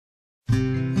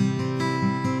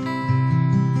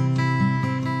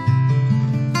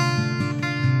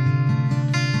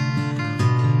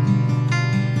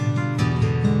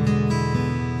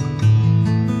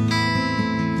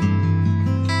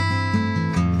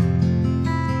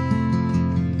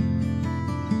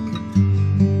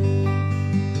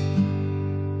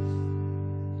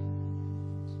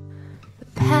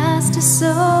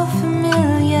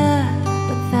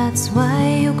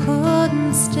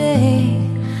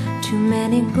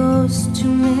ghost,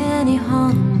 too many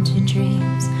haunted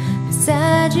dreams.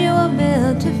 Beside you were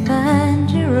built to find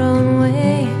your own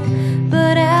way.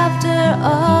 But after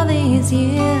all these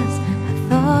years, I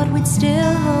thought we'd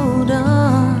still hold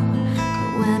on.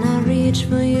 But when I reach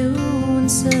for you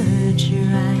and search your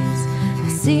eyes, I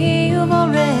see you've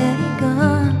already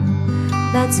gone.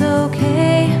 That's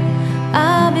okay,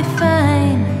 I'll be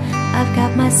fine. I've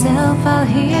got myself, I'll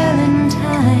heal in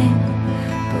time.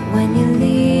 But when you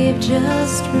leave,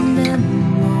 just remember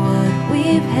what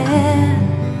we've had.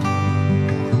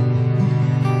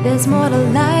 There's more to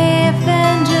life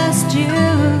than just you.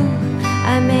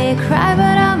 I may cry,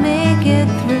 but I'll make it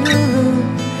through.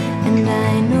 And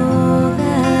I know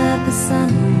that the sun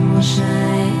will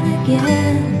shine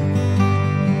again.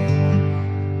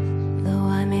 Though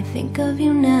I may think of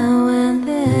you now and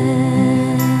then.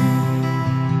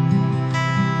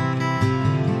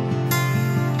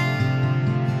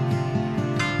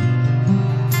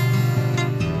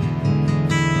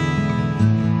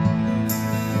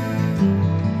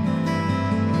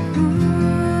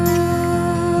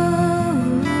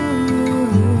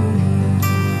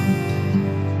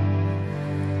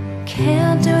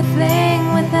 Can't do a thing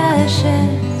with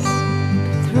ashes,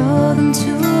 throw them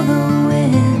to the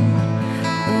wind.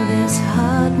 Though this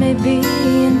heart may be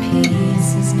in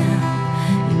pieces now,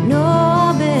 you know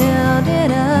I'll build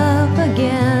it up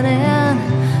again. And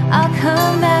I'll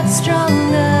come back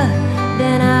stronger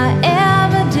than I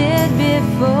ever did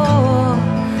before.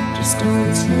 Just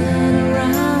don't turn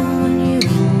around when you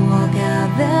walk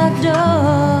out that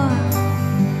door.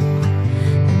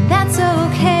 And that's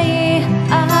okay,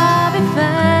 I'll be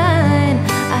fine.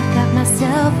 I've got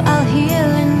myself, I'll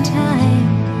heal in time.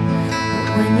 But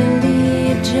when you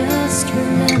leave, just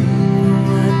remember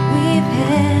what we've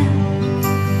had.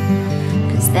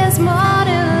 'Cause there's more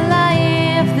to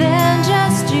life than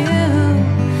just you.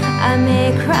 I may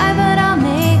cry, but I'll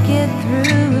make it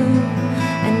through.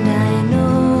 And I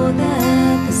know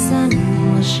that the sun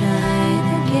will shine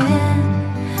again.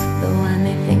 Though I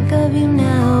may think of you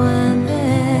now and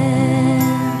then.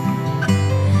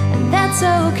 And that's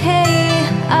okay,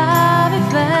 I'll be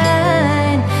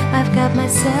fine. I've got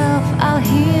myself, I'll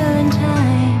heal